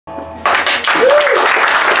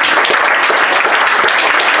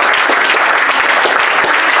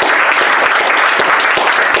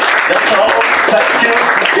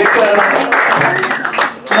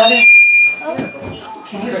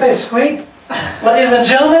Can you say squeak? Ladies and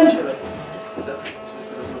gentlemen.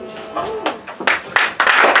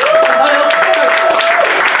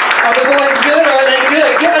 Are the boys good or are they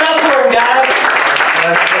good? Give it up for them, guys.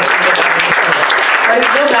 Ladies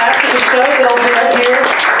and gentlemen, after the show, they'll be up here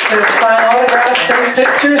to sign autographs, take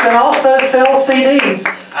pictures, and also sell CDs.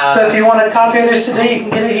 So if you want a copy of their CD, you can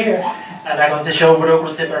get it here. A na konci show budou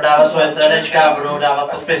kluci prodávat svoje CDčka a budou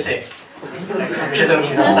dávat podpisy. Tak se můžete u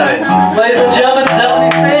nich zastavit. Ladies and gentlemen,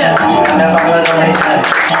 Zelený Sen. Dámy a pánové, Zelený Sen.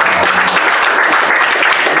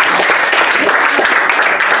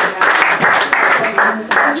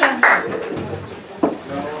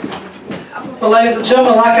 Well, ladies and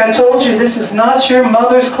gentlemen, like I told you, this is not your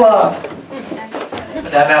mother's club.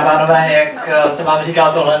 Dámy a pánové, jak jsem vám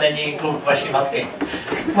říkal, tohle není klub vaší matky.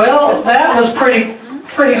 Well, that was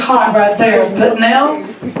pretty hot right there, but now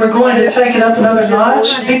we're going to take it up another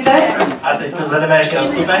notch. Víte? A teď to zvedeme ještě o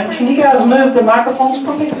stupeň. Can you guys move the microphones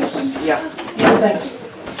for me? Yeah. Yeah, thanks.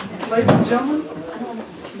 Ladies and gentlemen,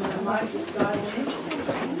 the mic is dialed in.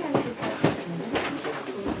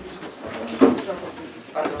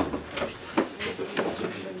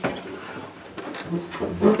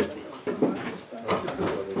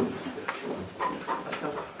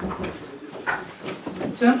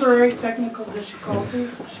 Temporary technical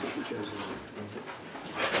difficulties.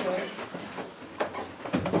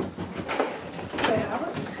 Hey,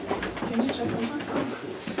 Alex, can you check on my phone?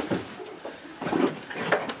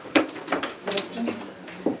 Testing.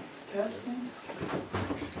 Testing.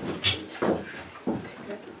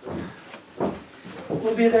 Okay.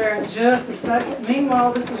 We'll be there in just a second.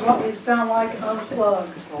 Meanwhile, this is what we sound like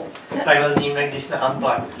unplugged. Takhle zníme, když jsme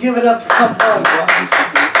unplugged. Give it up for unplugged.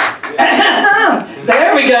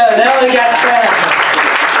 There we go. Now we got sound.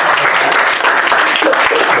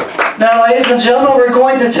 Now, ladies and gentlemen, we're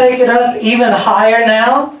going to take it up even higher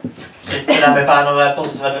now. Dámy a pánové,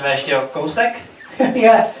 pozvedneme ještě o kousek.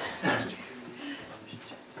 Yeah.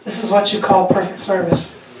 This is what you call perfect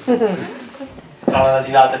service. Ale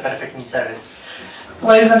nazýváte perfektní servis.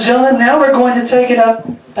 Ladies and gentlemen, now we're going to take it up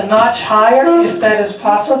a notch higher, if that is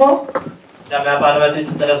possible. Dámy a pánové,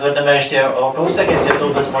 teď teda zvedneme ještě o kousek, jestli je to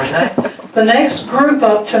vůbec možné. The next group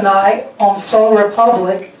up tonight on Soul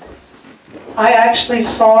Republic, I actually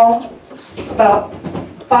saw about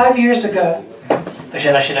 5 years ago.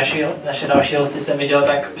 Takže naše další hosty jsem viděl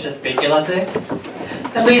tak před 5 lety.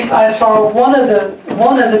 At least I saw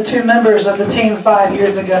one of the two members of the team 5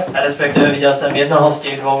 years ago. A respektive viděl jsem jednoho z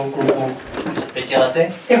těch dvou klubů před 5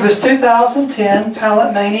 lety. It was 2010,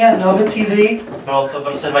 Talent Mania, Nova TV. Bylo to v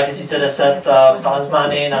roce 2010 v Talent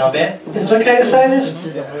Manii na Nově. Is it okay to say this?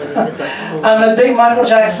 I'm a big Michael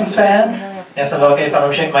Jackson fan. Já jsem velký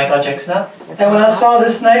fanoušek Michaela Jacksona. And when I saw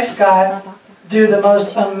this next guy do the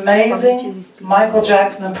most amazing Michael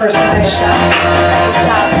Jackson impersonation.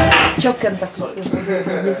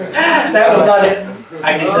 That was not it.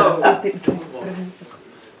 A když jsem...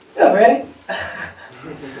 Yeah, ready?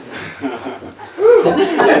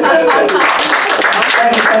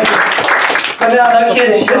 Thank you. But no, no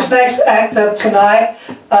kidding. This next act up tonight,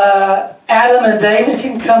 Adam and David, if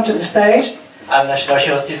you can come to the stage. A naši další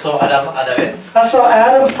hosti jsou Adam a David. I saw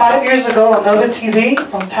Adam 5 years ago on Nova TV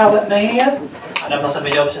on Talent Mania. Adama jsem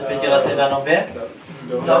viděl před 5 lety na Nově.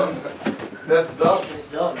 That's Don.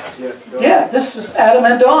 Yes, Don. Yeah, this is Adam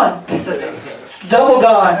and Dawn. Double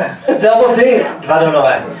Dawn, double D. Dva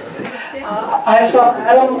Donové. I saw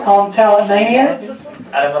Adam on Talent Mania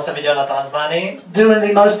Adama jsem viděl na Talent Manii. doing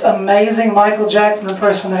the most amazing Michael Jackson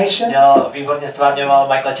impersonation. Výborně stvárňoval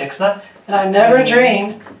Michaela Jacksona. And I never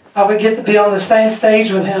dreamed I would get to be on the same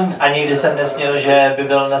stage with him. A nikdy jsem nesnil, že by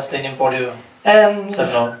byl na stejném pódiu And se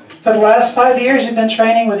mnou. for the last 5 years you've been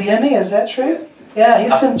training with Yemi, is that true? Yeah,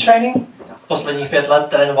 he's been training Posledních 5 let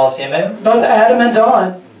trénoval s Jimem. both Adam and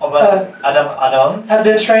Dawn. Oba Adam a Don. Have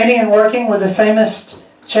been training and working with the famous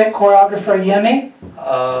Czech choreographer Yemi.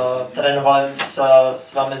 Trénoval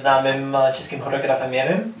s vámi známým českým choreografem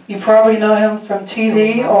Jemim. You probably know him from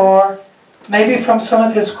TV or maybe from some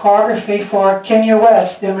of his choreography for Kanye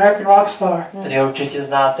West, the American rock star. Tedy určitě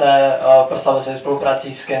znáte proslavu své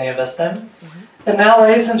spolupráci s Kanye Westem. And now,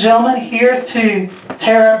 ladies and gentlemen, here to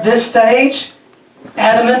tear up this stage,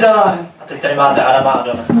 Adam and Dawn. A teď tady máte Adama a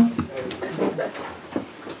Dona.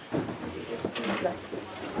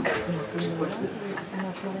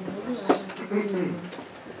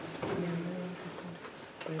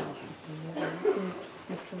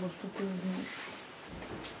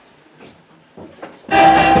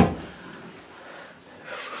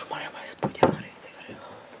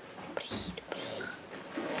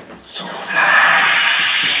 So fly.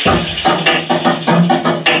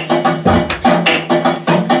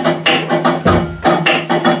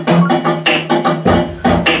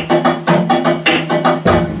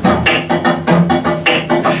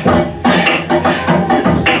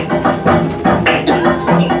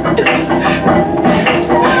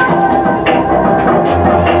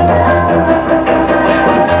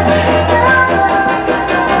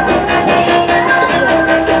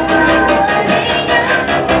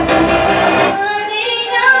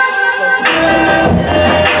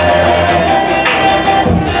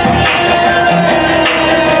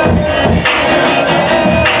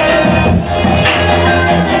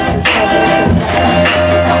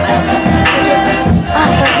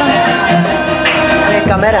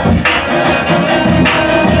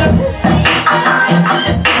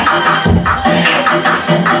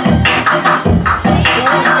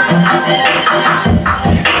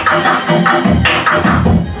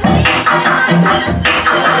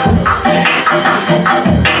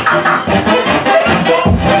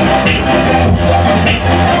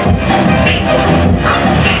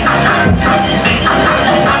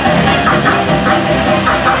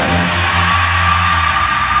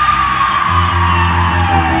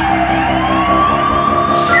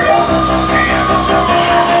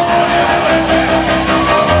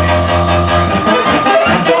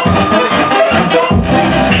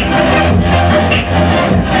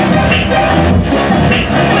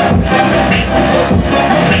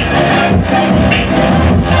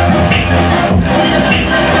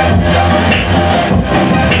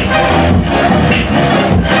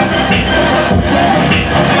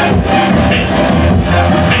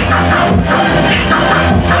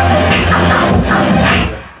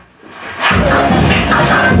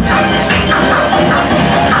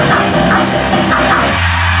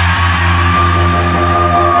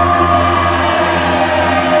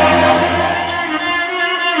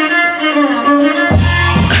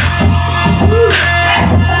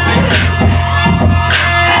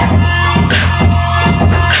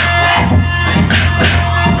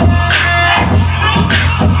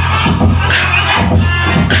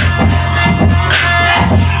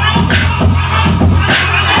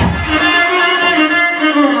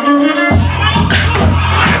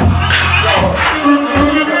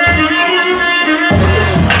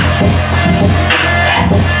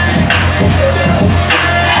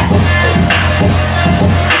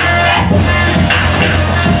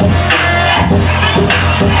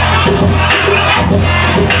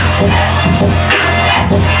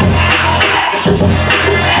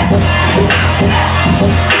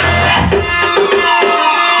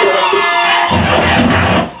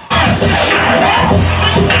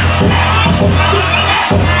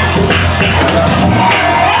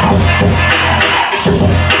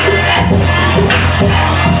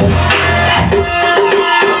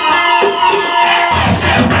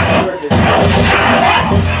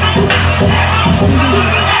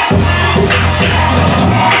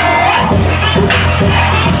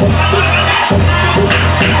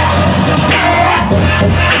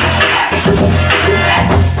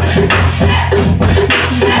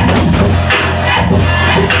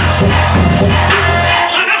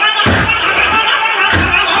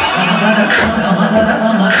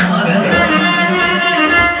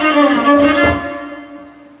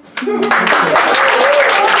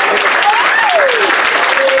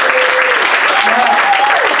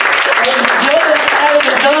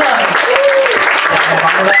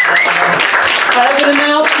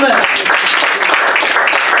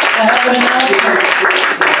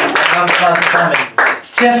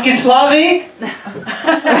 Slavík?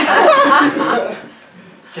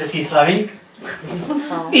 Český Slavík?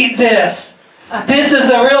 Eat this. This is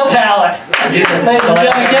the real talent. Ladies and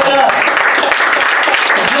gentlemen, give it up.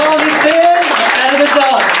 Zelený syn out of the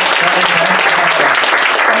dog.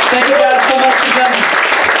 Thank you guys so much for coming.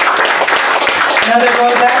 Now they're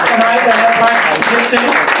going back tonight. They have practice to.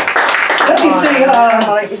 Let me see,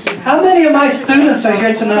 how many of my students are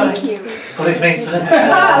here tonight? Kolik jsme jich studentů?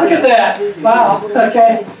 Look at that. Wow,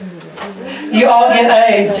 okay. You all get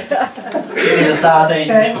A's. Si dostáváte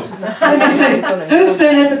jedničku. Let me see. Who's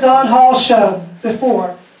been at the Don Hall show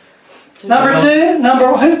before? Number two?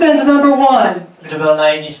 Who's been to number one? Kdo byl na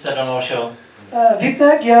jedničce Don Hall show?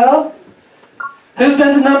 Vitek, yeah. Who's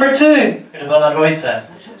been to number two? Kdo byl na dvojce?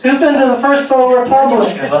 Who's been to the first Soul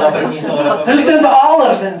Republic? Kdo byl na první Soul Who's Republic? been to all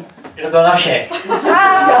of them? Kdo byl na všech?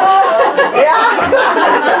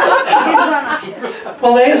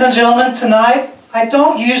 Well, ladies and gentlemen, tonight, I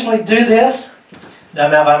don't usually do this.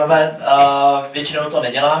 Dámy a pánové, většinou to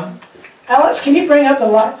nedělám. Alex, can you bring up the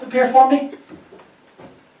lights up here for me?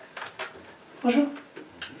 Můžu?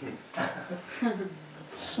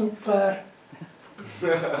 Super.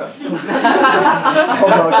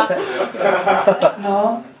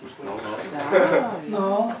 No.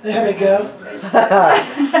 No, there we go.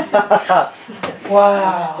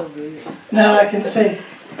 Wow. Now I can see.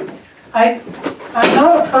 I'm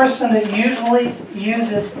not a person that usually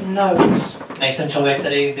uses notes. Nejsem člověk,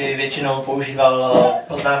 který by většinou používal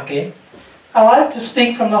poznámky. I like to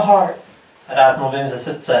speak from the heart. Rád mluvím ze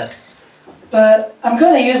srdce. But I'm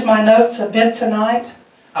going to use my notes a bit tonight.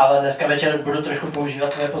 Ale dneska večer budu trošku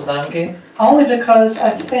používat své poznámky. Only because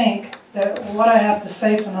I think that what I have to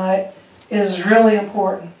say tonight is really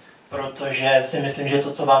important. Protože si myslím, že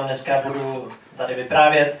to, co vám dneska budu tady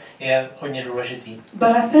vyprávět, je hodně důležitý. But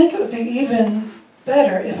I think it would be even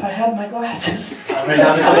better if I had my glasses. A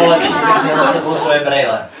možná by to bylo lepší, kdybych měl s sebou svoje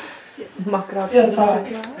brejle. Yeah, talk.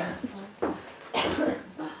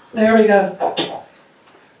 There we go.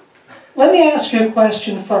 Let me ask you a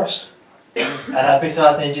question first. A rád bych se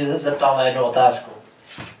vás nejdřív zeptal na jednu otázku.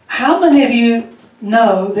 How many of you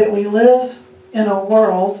know that we live in a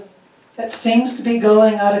world that seems to be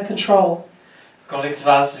going out of control? Kolik z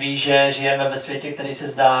vás ví, že žijeme ve světě, který se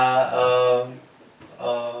zdá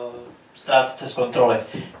ztrácet se z kontroly?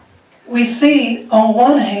 We see on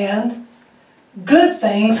one hand good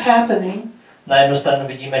things happening Na jednu stranu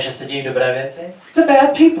vidíme, že se dějí dobré věci to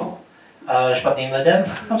bad people. a špatným lidem.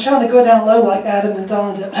 I'm trying to go down low like Adam and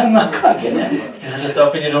Don did. I'm not quite getting it. Chci se dostat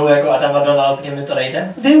úplně dolů jako Adam a Don, ale úplně mi to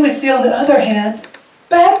nejde. Then we see on the other hand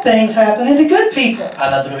bad things happening to good people. A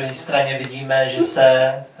na druhé straně vidíme, že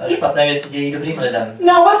se špatné věci dějí dobrým lidem.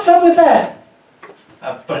 Now what's up with that?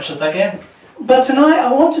 A proč to tak je? But tonight I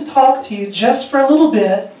want to talk to you just for a little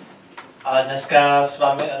bit Ale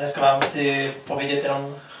dneska vám chci povědět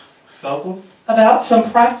jenom chvilku about some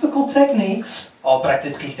practical techniques o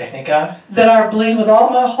praktických technikách, that I believe with all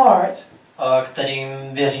my heart kterým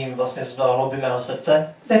věřím vlastně z hloubi mého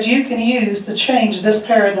srdce, that you can use to change this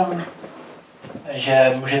paradigm.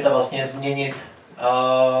 že můžete vlastně změnit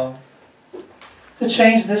To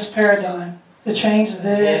change this paradigm. To change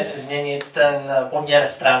this změnit ten poměr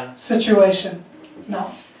stran. situation.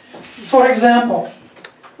 No. For example,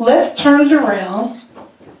 let's turn it around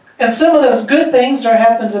and some of those good things that are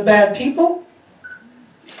happening to bad people,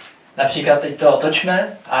 Například teď to otočme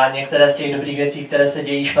a některé z těch dobrých věcí, které se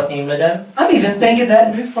dějí špatným lidem. I'm even thinking that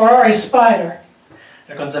new Ferrari Spider.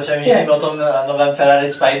 Dokonce přemýšlím o tom novém Ferrari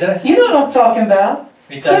Spider. You know what I'm talking about.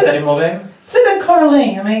 Víte, jak tady mluvím? Sit in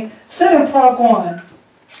Carlene, sit in Prague 1.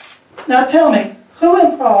 Now tell me, who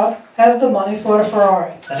in Prague has the money for a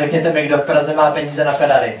Ferrari? Řekněte mi, kdo v Praze má peníze na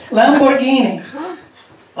Ferrari. Lamborghini.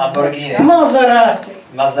 Lamborghini. Maserati.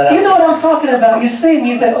 Maserati. You know what I'm talking about. You see him,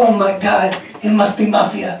 you think, oh my God, it must be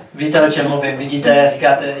mafia. Víte, o čem mluvím? Vidíte,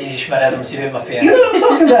 říkáte, ježišmarja, to musí být mafie. You know what I'm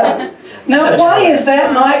talking about. Now, why is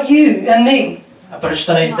that not you and me? A proč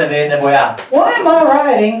to nejste vy nebo já? Why am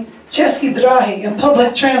I riding České dráhy in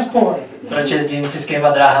public transport? Proč jezdím českýma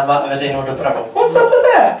dráhama a veřejnou dopravou? What's up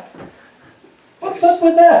with that? What's up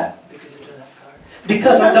with that?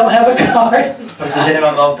 Because I don't have a car. Protože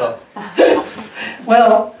nemám auto.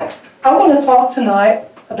 Well, I want to talk tonight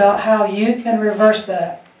about how you can reverse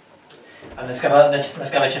that. A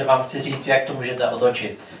dneska večer vám chci říct, jak to můžete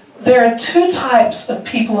otočit. There are two types of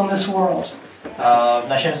people in this world. V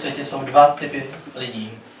našem světě jsou dva typy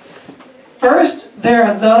lidí. First, there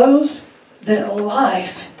are those that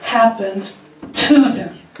life happens to them.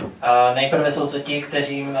 Nejprve jsou to ti,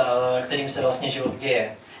 kterým se vlastně život děje.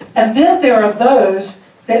 And then there are those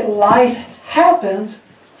that life happens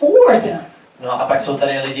for them. No a pak jsou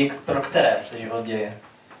tady lidi, pro které se život děje.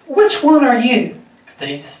 Which one are you?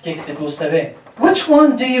 Který z těch typů jste vy? Which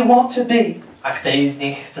one do you want to be? A který z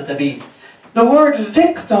nich chcete být? The word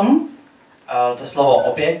victim To slovo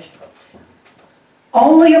oběť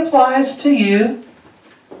only applies to you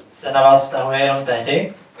se na vás vztahuje jenom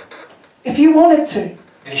tehdy, if you want it to.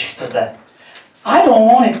 když chcete. I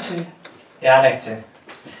don't want it to. Já nechci.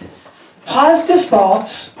 Positive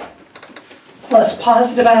thoughts plus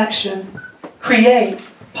positive action create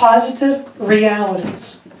positive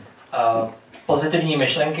realities. Pozitivní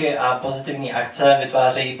myšlenky a pozitivní akce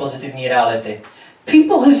vytvářejí pozitivní reality.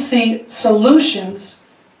 People who see solutions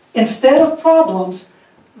instead of problems,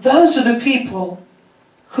 those are the people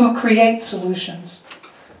who create solutions.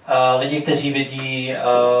 Lidi, kteří vidí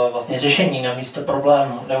vlastně řešení na místo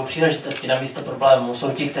problému, nebo příležitosti na místo problému,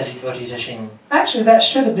 jsou ti, kteří tvoří řešení. Actually, that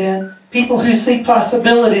should have been people who see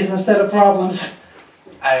possibilities instead of problems.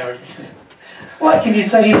 What can you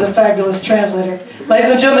say? He's a fabulous translator.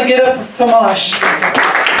 Ladies and gentlemen, get up for Tomáš.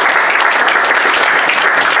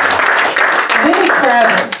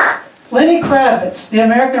 Lenny Kravitz, the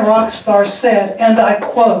American rock star, said, and I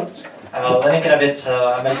quote, Lenny Kravitz,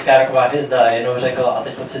 americká roková hvězda, jednou řekl, a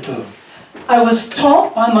teď ocituju. I was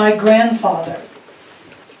taught by my grandfather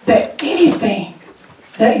that anything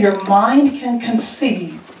that your mind can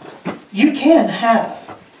conceive, you can have.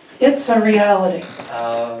 It's a reality.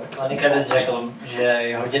 Lenny Kravitz řekl, že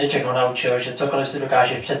jeho dědeček ho naučil, že cokoliv si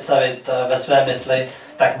dokážeš představit ve své mysli,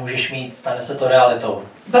 tak můžeš mít, stane se to realitou.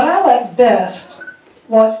 But I like best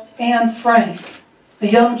what Anne Frank, the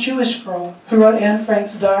young Jewish girl who wrote Anne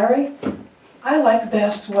Frank's diary, I like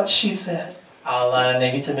best what she said. Ale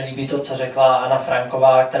nejvíce mi líbí to, co řekla Anna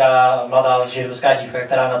Franková, která mladá židovská dívka,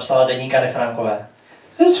 která napsala deník Anny Frankové.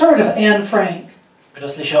 Who's heard of Anne Frank? Kdo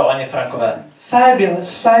slyšel o Anně Frankové?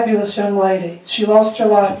 Fabulous, fabulous young lady. She lost her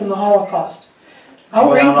life in the Holocaust.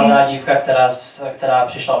 I'll read mladá these dívka, která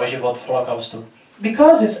přišla o život v holokaustu.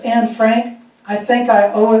 because it's Anne Frank. I think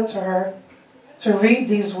I owe it to her to read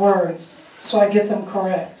these words so I get them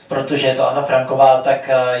correct. Protože je to Anna Franková, tak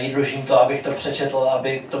jí dlužím to, abych to přečetl,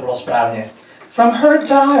 aby to bylo správně. From her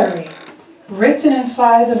diary, written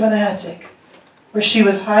inside of an attic, where she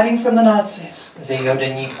was hiding from the Nazis. Z jejího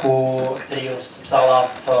deníku, který psala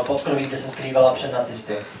v podkroví, kde se skrývala před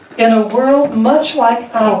nacisty. In a world much like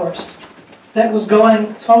ours, that was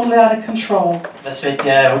going totally out of control. Ve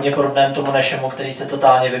světě hodně podobném tomu našemu, který se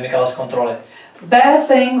totálně vymykal z kontroly. Bad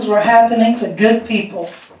things were happening to good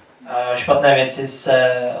people. Špatné věci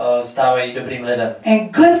se stávají dobrým lidem.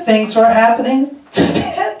 And good things were happening to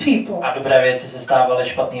bad people. A dobré věci se stávaly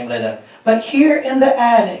špatným lidem. But here in the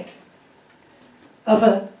attic of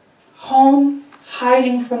a home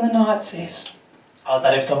hiding from the Nazis, Ale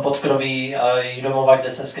tady v tom podkroví její domova,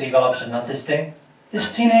 kde se skrývala před nacisty,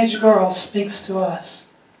 this teenage girl speaks to us.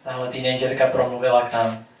 tahle teenagerka promluvila k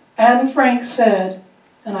nám. Anne Frank said,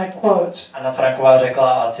 and I quote, Anna Franková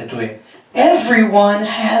řekla, a cituji, everyone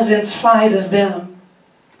has inside of them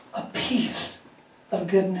a piece of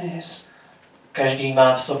good news. každý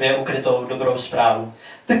má v sobě ukrytou dobrou zprávu.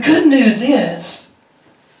 The good news is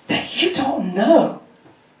that you don't know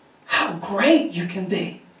how great you can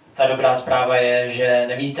be. Ta dobrá zpráva je, že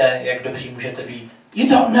nevíte, jak dobří můžete být. You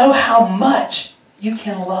don't know how much you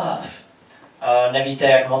can love. Nevíte,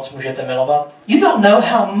 jak moc můžete milovat. You don't know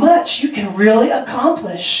how much you can really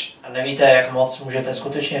accomplish. A nevíte, jak moc můžete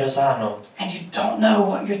skutečně dosáhnout. And you don't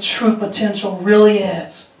know what your true potential really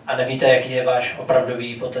is. A nevíte, jaký je váš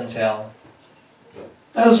opravdový potenciál.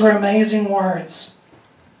 Those were amazing words.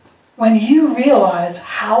 When you realize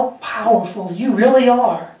how powerful you really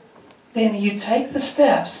are, then you take the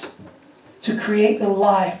steps to create the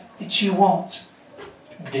life that you want.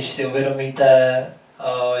 Když si uvědomíte,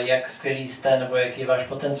 jak skvělý jste nebo jaký je váš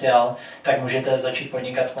potenciál, tak můžete začít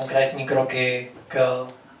podnikat konkrétní kroky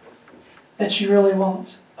That you really want.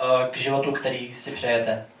 K životu, který si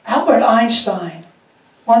přejete. Albert Einstein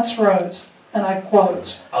once wrote, and I quote,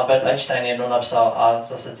 Albert Einstein jednou napsal, a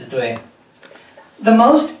zase cituji, the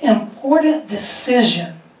most important decision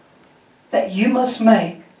that you must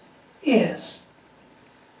make is,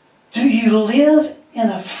 do you live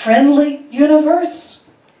in a friendly universe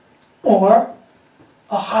or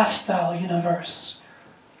a hostile universe?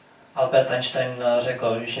 Albert Einstein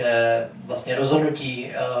řekl, že vlastně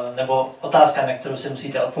rozhodnutí, nebo otázka, na kterou si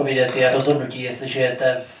musíte odpovědět, je rozhodnutí, jestli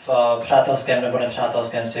žijete v přátelském nebo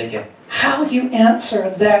nepřátelském světě. How you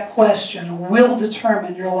answer that question will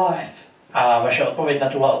determine your life. A vaše odpověď na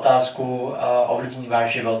tuhle otázku ovlivní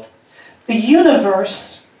váš život. The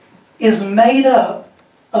universe is made up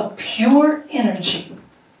of pure energy.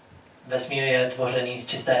 Vesmír je tvořený z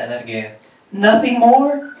čisté energie. Nothing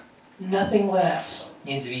more, nothing less.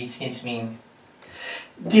 Nic víc, nic míň.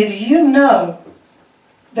 Did you know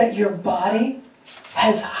that your body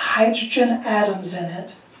has hydrogen atoms in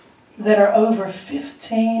it that are over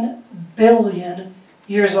 15 billion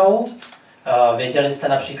years old? Věděli jste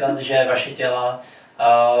například, že vaše těla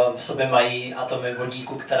v sobě mají atomy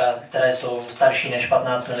vodíku, které jsou starší než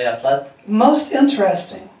 15 miliard let? Most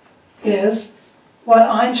interesting is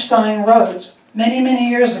what Einstein wrote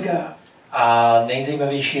many years ago. A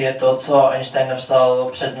nejzajímavější je to, co Einstein napsal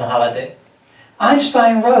před mnoha lety.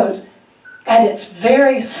 Einstein wrote, at its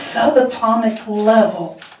very subatomic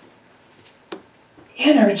level,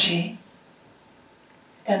 energy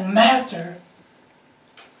and matter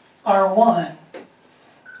are one.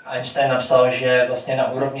 Einstein napsal, že vlastně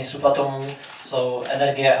na úrovni subatomů jsou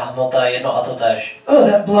energie a hmota jedno a to též.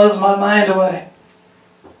 Oh, that blows my mind away.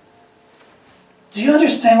 Do you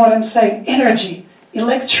understand what I'm saying? Energy,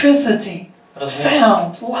 electricity,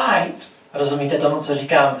 sound, light. Rozumíte tomu, co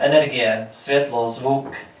říkám? Energie, světlo,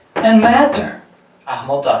 zvuk and matter a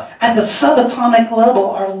hmota at the subatomic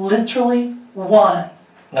level are literally one.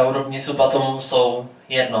 na úrovni subatomů jsou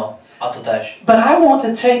jedno a to též. But I want to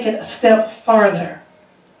take it a step farther.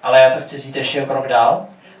 Ale já to chci říct ještě o krok dál.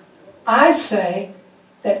 I say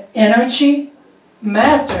that energy,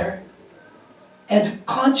 matter, and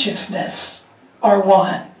consciousness are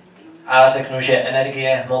one. A řeknu, že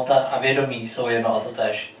energie, hmota a vědomí jsou jedno a to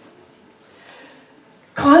též.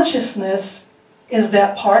 Consciousness is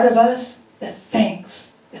that part of us that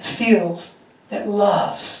thinks, that feels, that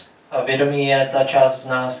loves. A vědomí je ta část z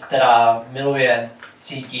nás, která miluje,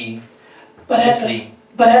 cítí, myslí.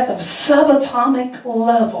 But at the subatomic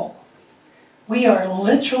level, we are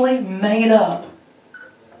literally made up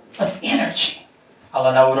of energy.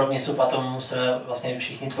 Ale na úrovni subatomů jsme vlastně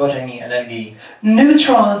všichni tvoření energií.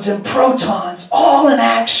 Neutrons and protons, all in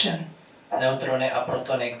action. Neutrony a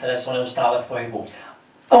protony, které jsou neustále v pohybu.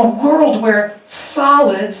 A world where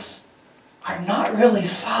solids are not really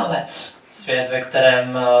solids. Svět, ve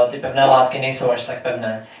kterém ty pevné látky nejsou až tak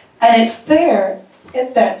pevné. And it's there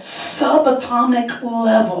at that subatomic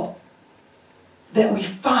level that we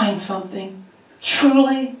find something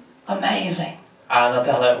truly amazing. A na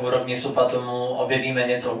téhle úrovni subatomů objevíme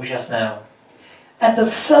něco úžasného. At the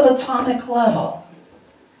subatomic level,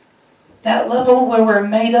 that level where we're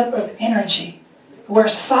made up of energy, where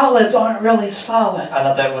solids aren't really solid. A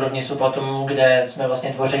na té úrovni subatomů, kde jsme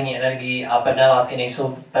vlastně tvoření energií a pevné látky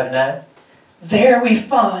nejsou pevné, there we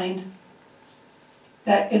find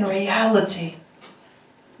that in reality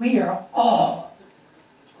we are all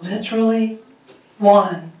literally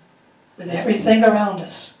one with everything around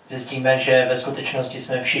us. zjistíme, že ve skutečnosti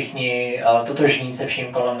jsme všichni totožní se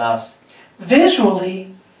vším kolem nás. Visually,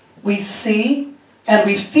 we see and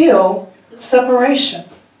we feel separation.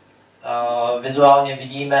 Vizuálně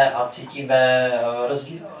vidíme a cítíme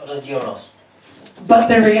rozdílnost. But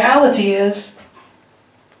the reality is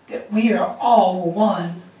that we are all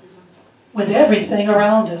one with everything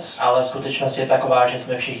around us. Ale skutečnost je taková, že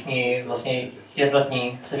jsme všichni vlastně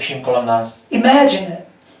jednotní se vším kolem nás. Imagine it,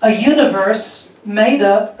 a universe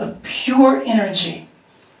made up of pure energy.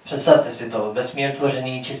 Představte si to, vesmír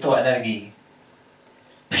tvořený čistou energií.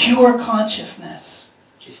 Pure consciousness.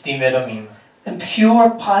 Čistým vědomím. And pure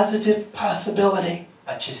positive possibility.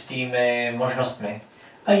 A čistými možnostmi.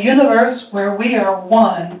 A universe where we are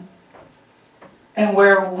one and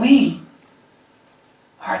where we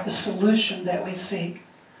are the solution that we seek.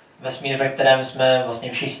 Vesmír, ve kterém jsme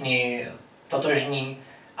vlastně všichni totožní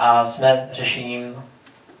a jsme řešením,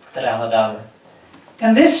 které hledáme.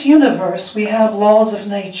 In this universe we have laws of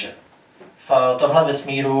nature. V tomhle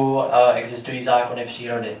vesmíru existují zákony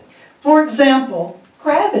přírody. For example,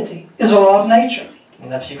 gravity is a law of nature.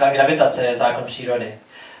 Například gravitace je zákon přírody.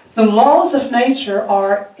 The laws of nature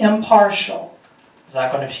are impartial.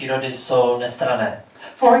 Zákony přírody jsou nestranné.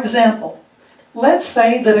 For example, let's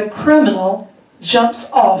say that a criminal jumps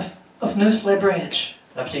off of Nusley Bridge.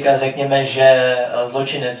 Například řekněme, že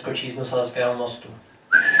zločinec skočí z Nusleyského mostu.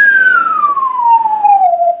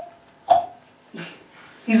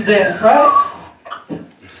 He's dead, right?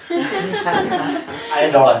 A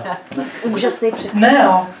je dole. Úžasný překlad.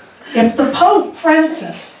 Now, if Pope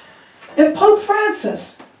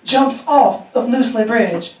Francis jumps off of Nusley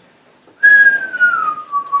Bridge,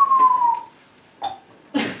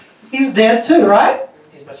 he's dead too, right?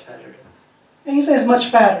 He's much fatter. He's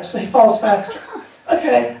much fatter, so he falls faster.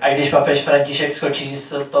 Okay. A když papež František skočí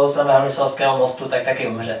z toho samého Nusleyského mostu, tak taky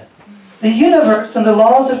umře. The universe and the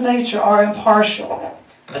laws of nature are impartial.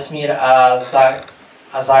 Vesmír a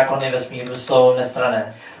zákony vesmíru jsou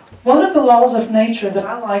nestranné. One of the laws of nature that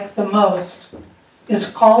I like the most is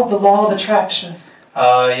called the law of attraction.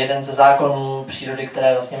 Jeden ze zákonů přírody,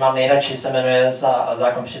 které vlastně mám nejradši, se jmenuje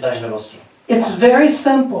zákon přitažlivosti. It's very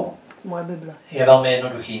simple. Moje Bible. Je velmi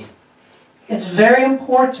jednoduchý It's very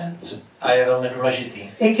important. a je velmi důležitý.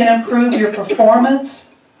 It can improve your performance.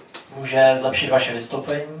 Může zlepšit vaše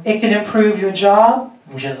vystoupení, It can improve your job.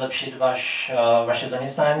 může zlepšit vaše It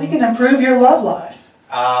zaměstnání can improve your love life.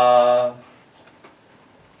 a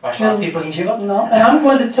váš láskyplný život. No, and I'm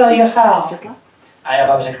going to tell you how. Četla? A já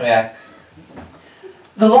vám řeknu jak.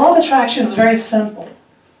 The law of attraction is very simple.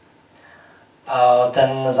 Ten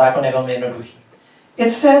zákon je velmi jednoduchý.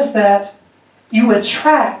 It says that you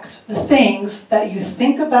attract the things that you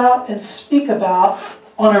think about and speak about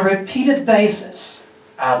on a repeated basis.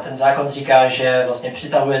 A ten zákon říká, že vlastně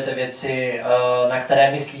přitahujete věci, na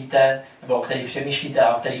které myslíte, nebo o kterých přemýšlíte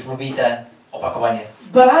a o kterých mluvíte opakovaně.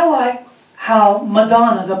 But I like how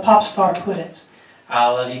Madonna, the pop star, put it.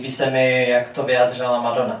 Ale líbí se mi, jak to vyjádřila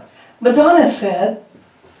Madonna. Madonna said,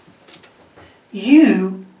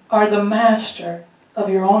 "You are the master of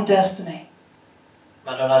your own destiny."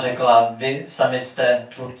 Madonna řekla, vy sami jste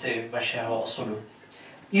tvůrci vašeho osudu.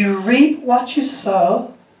 You reap what you sow,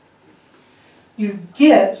 you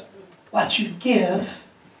get what you give,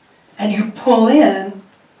 and you pull in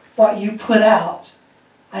what you put out.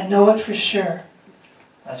 I know it for sure.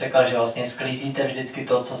 A řekla, že vlastně sklízíte vždycky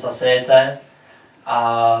to, co zasejete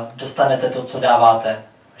a dostanete to, co dáváte.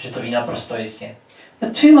 Že to ví naprosto jistě. The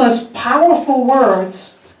two most powerful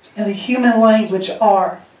words in the human language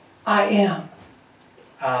are I am.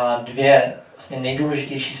 A dvě vlastně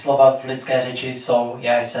nejdůležitější slova v lidské řeči jsou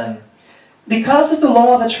já jsem. Because of the law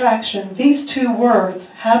of attraction, these two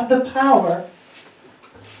words have the power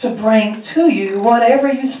to bring to you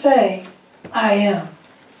whatever you say, I am.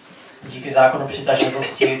 Díky zákonu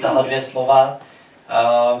přitažlivosti tahle dvě slova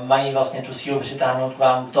mají vlastně tu sílu přitáhnout k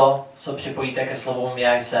vám to, co připojíte ke slovům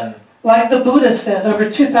já jsem. Like the Buddha said over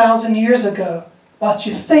 2000 years ago, what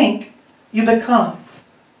you think, you become.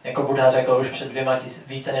 Jako Buddha řekl už před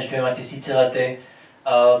více než 2000 lety,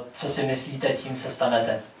 co si myslíte, tím se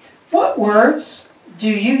stanete. What words do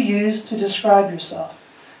you use to describe yourself?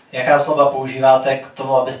 Jaká slova používáte k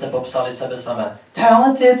tomu, abyste popsali sebe samé?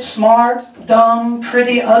 Talented, smart, dumb,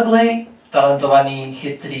 pretty, ugly, Talentovaný,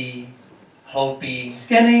 chytrý, hloupý,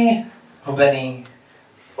 skinny. hubený.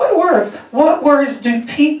 What words do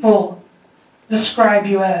people describe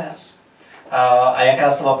you as? A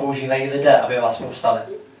jaká slova používají lidé, aby vás popsali?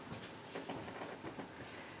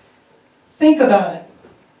 Think about it.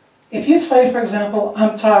 If you say, for example, I'm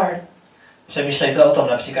tired, Přemýšlejte o tom,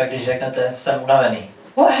 například když řeknete jsem unavený.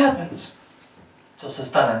 what happens? Co se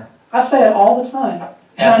stane? I say it all the time.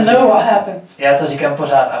 Yeah, And I know what happens. Já to říkám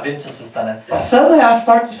pořád a vím, co se stane. Suddenly I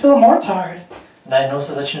start to feel more tired. Najednou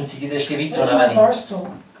se začnu cítit ještě víc There's my unavený. bar stool.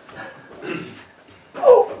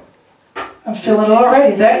 Oh, I'm feeling it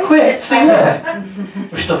already. That quick. See that?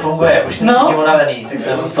 Už to funguje, už se No. cítím unavený, tak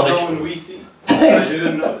se jdu stoličku.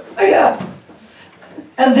 Yeah.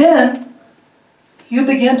 And then you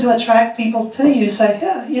begin to attract people to you. Say,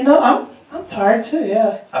 yeah, you know, I'm tired too.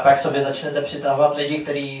 Yeah. A pak sobě začnete přitahovat lidi,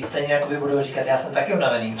 kteří stejně jako vy budou říkat, já jsem taky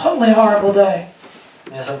unavený. Totally horrible day.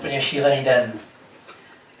 Měl jsem úplně šílený den.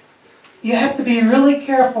 You have to be really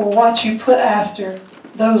careful what you put after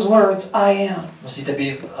those words, I am. Musíte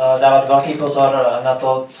dávat velký pozor na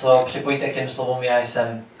to, co připojíte k těm slovům já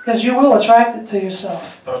jsem, Because you will attract it to yourself.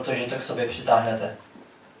 protože to k sobě přitáhnete.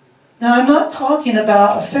 Now, I'm not talking about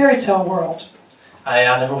a fairy tale world. A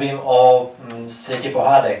já nemluvím o světě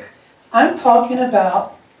pohádek. I'm talking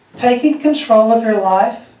about taking control of your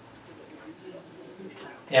life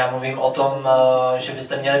Já mluvím o tom, že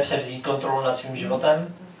byste měli převzít kontrolu nad svým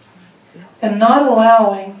životem and not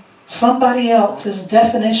allowing somebody else's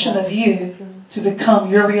definition of you to become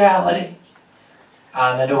your reality.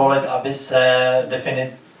 a nedovolit, aby se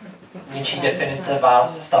něčí definice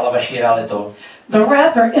vás stala vaší realitou. The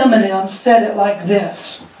rapper Eminem said it like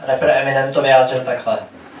this. Rapper Eminem to vyjádřil takhle.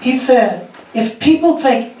 He said, if people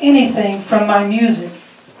take anything from my music,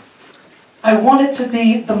 I want it to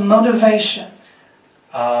be the motivation.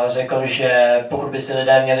 A řekl, že pokud by si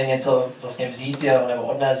lidé měli něco vlastně vzít z jeho nebo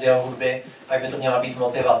odnést z jeho hudby, tak by to měla být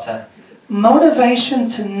motivace. Motivation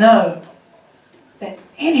to know that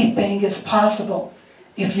anything is possible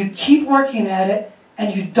if you keep working at it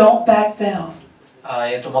and you don't back down. A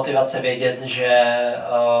je to motivace vědět, že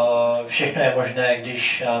všechno je možné,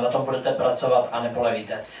 když na tom budete pracovat a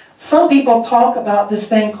nepolevíte. Some people talk about this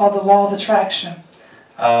thing called the law of attraction.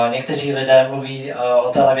 Někteří lidé mluví o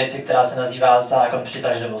téhle věci, která se nazývá zákon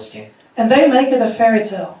přitažlivosti. And they make it a fairy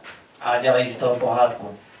tale. A dělají z toho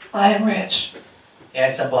pohádku. I am rich. Já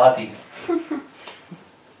jsem bohatý.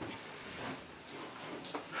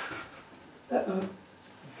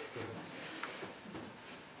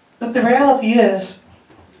 But the reality is,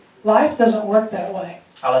 life doesn't work that way.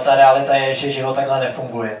 Ale ta realita je, že život takhle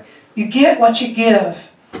nefunguje. You get what you give.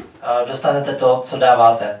 Dostanete to, co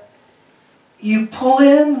dáváte. You pull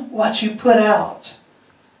in what you put out.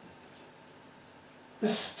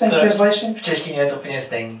 This same translation? V češtině je to úplně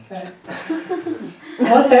stejný. Okay.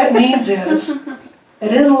 What that means is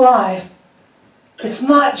that in life, it's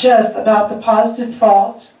not just about the positive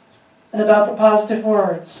thoughts and about the positive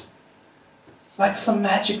words, like some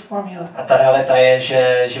magic formula. A ta realita je,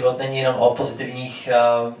 že život není jenom o pozitivních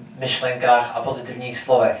myšlenkách a pozitivních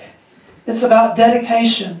slovech. It's about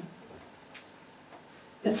dedication.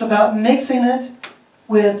 It's about mixing it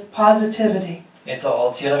with positivity. Je to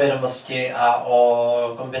o cílevědomosti a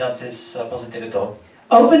o kombinaci s pozitivitou.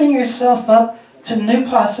 Opening yourself up to new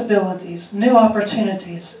possibilities, new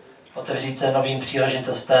opportunities. Otevřít se novým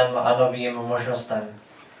příležitostem a novým možnostem.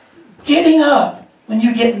 Getting up when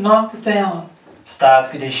you get knocked down.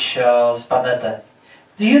 Vstát, když spadnete.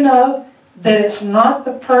 Do you know that it's not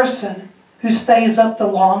the person who stays up the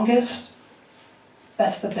longest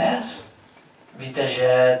that's the best? Víte,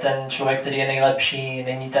 že ten člověk, který je nejlepší,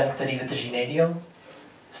 není ten, který vydrží nejdýl?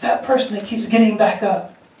 It's that person that keeps getting back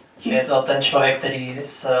up. Je to ten člověk, který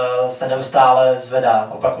se neustále zvedá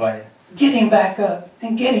opakovaně. Getting back up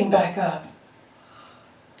and getting back up.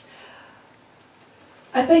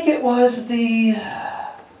 I think it was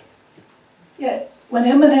when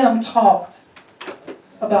Eminem talked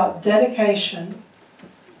about dedication,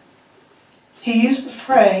 he used the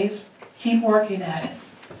phrase, keep working at it.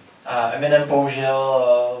 A Eminem použil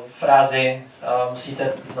frázi,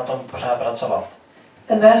 musíte na tom pořád pracovat.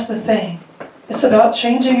 And that's the thing. It's about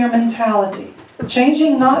changing your mentality.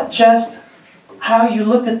 Changing not just how you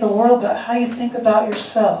look at the world, but how you think about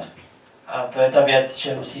yourself. A to je ta věc,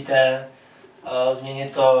 že musíte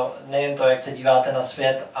změnit to, nejen to, jak se díváte na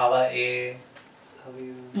svět, ale i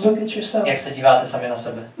Look at yourself. jak se díváte sami na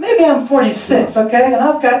sebe. Maybe I'm 46, okay, and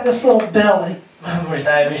I've got this little belly.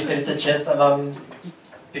 Možná je mi 46 a mám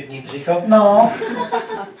pivní břicho. No.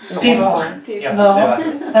 Pivo. Jo, No. piva.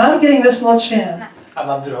 And I'm getting this little chin. A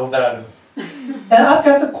mám druhou bradu. And I've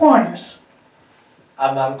got the corners.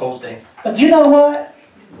 A mám kouty. But do you know what?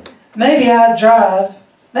 Maybe I drive.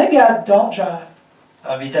 Maybe I don't drive.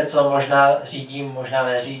 A víte co, možná řídím, možná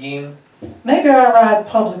neřídím. Maybe I ride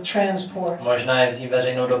public transport. Možná jezdím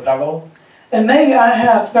veřejnou dopravou. And maybe I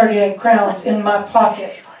have 38 crowns in my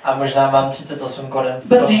pocket. A možná mám 38 korun v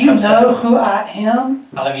But do you kapse. know who I am?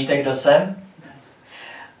 Ale víte, kdo jsem?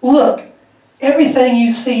 Look, everything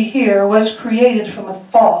you see here was created from a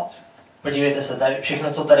thought. Podívejte se, tady,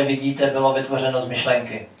 všechno, co tady vidíte, bylo vytvořeno z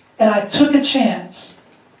myšlenky. And I took a chance.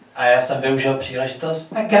 A já jsem využil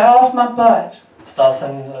příležitost. I got off my butt.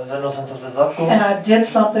 Zvednul jsem se ze zadku And I did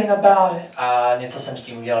something about it. a něco jsem s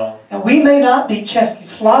tím udělal. And we may not be Český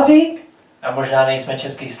Slavík, A možná nejsme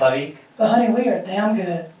český slavík, but honey, we are damn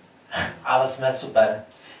good. ale jsme super.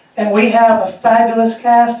 And we have a fabulous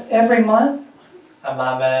cast every month. A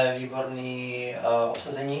máme výborný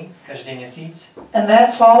obsazení každý měsíc. And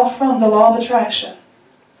that's all from the law of attraction.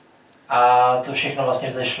 A to všechno vlastně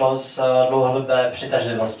vzešlo z dlouhodobé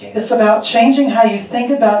přitažlivosti. It's about changing how you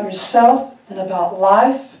think about yourself and about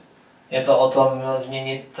life. Je to o tom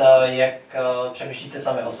změnit, jak přemýšlíte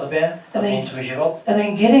sami o sobě a změnit svůj život. And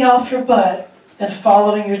then getting off your butt and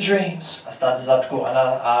following your dreams. A stát ze zadku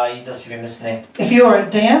a jít za svými sny. If you are a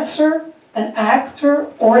dancer, an actor,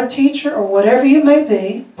 or a teacher, or whatever you may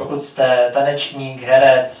be, Pokud jste tanečník,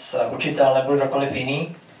 herec, učitel nebo kdokoliv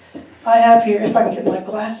jiný, I have here, if I can get my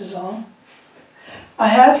glasses on, I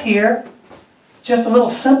have here just a little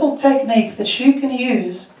simple technique that you can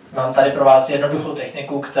use mám tady pro vás jednoduchou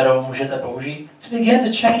techniku, kterou můžete použít, to begin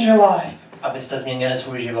to change your life. abyste změnili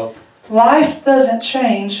svůj život. Life doesn't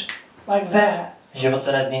change like that. Život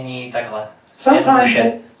se nezmění takhle.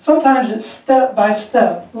 Sometimes it's step by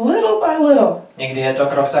step, little by little. Někdy je to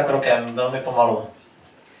krok za krokem, velmi pomalu.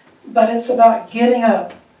 But it's about getting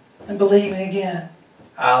up and believing again.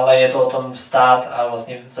 Ale je to o tom vstát a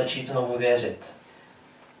vlastně začít znovu věřit.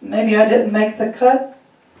 Maybe I didn't make the cut,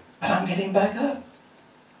 but I'm getting back up.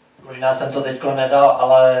 Možná jsem to teďko nedal,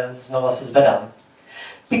 ale znova se zvedám.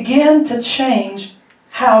 Begin to change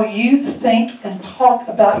how you think and talk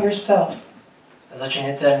about yourself.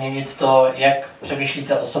 Začněte měnit to, jak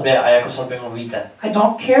přemýšlíte o sobě a jak o sobě mluvíte. I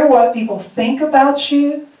don't care what people think about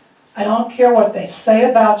you. I don't care what they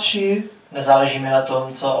say about you. Nezáleží mi na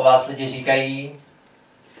tom, co o vás lidi říkají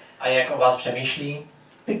a jak o vás přemýšlí.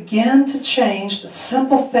 Begin to change the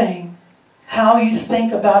simple thing, how you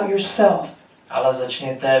think about yourself. Ale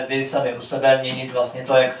začněte vy sami u sebe měnit vlastně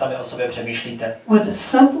to, jak sami o sobě přemýšlíte. With a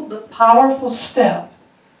simple but powerful step.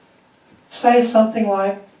 Say something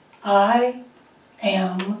like, I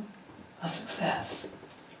am a success.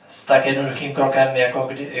 S tak jednoduchým krokem, jako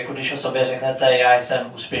když o sobě řeknete, já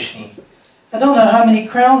jsem úspěšný. I don't know how many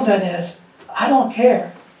crowns that is. I don't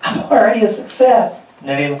care. I'm already a success.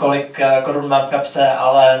 Nevím, kolik korun mám v kapse,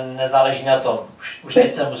 ale nezáleží na tom. Už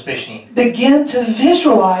teď jsem úspěšný. Begin to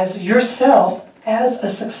visualize yourself as a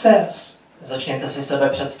success. Začněte si sebe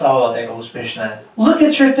představovat jako úspěšné. Look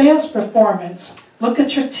at your dance performance. Look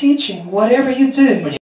at your teaching, whatever you do.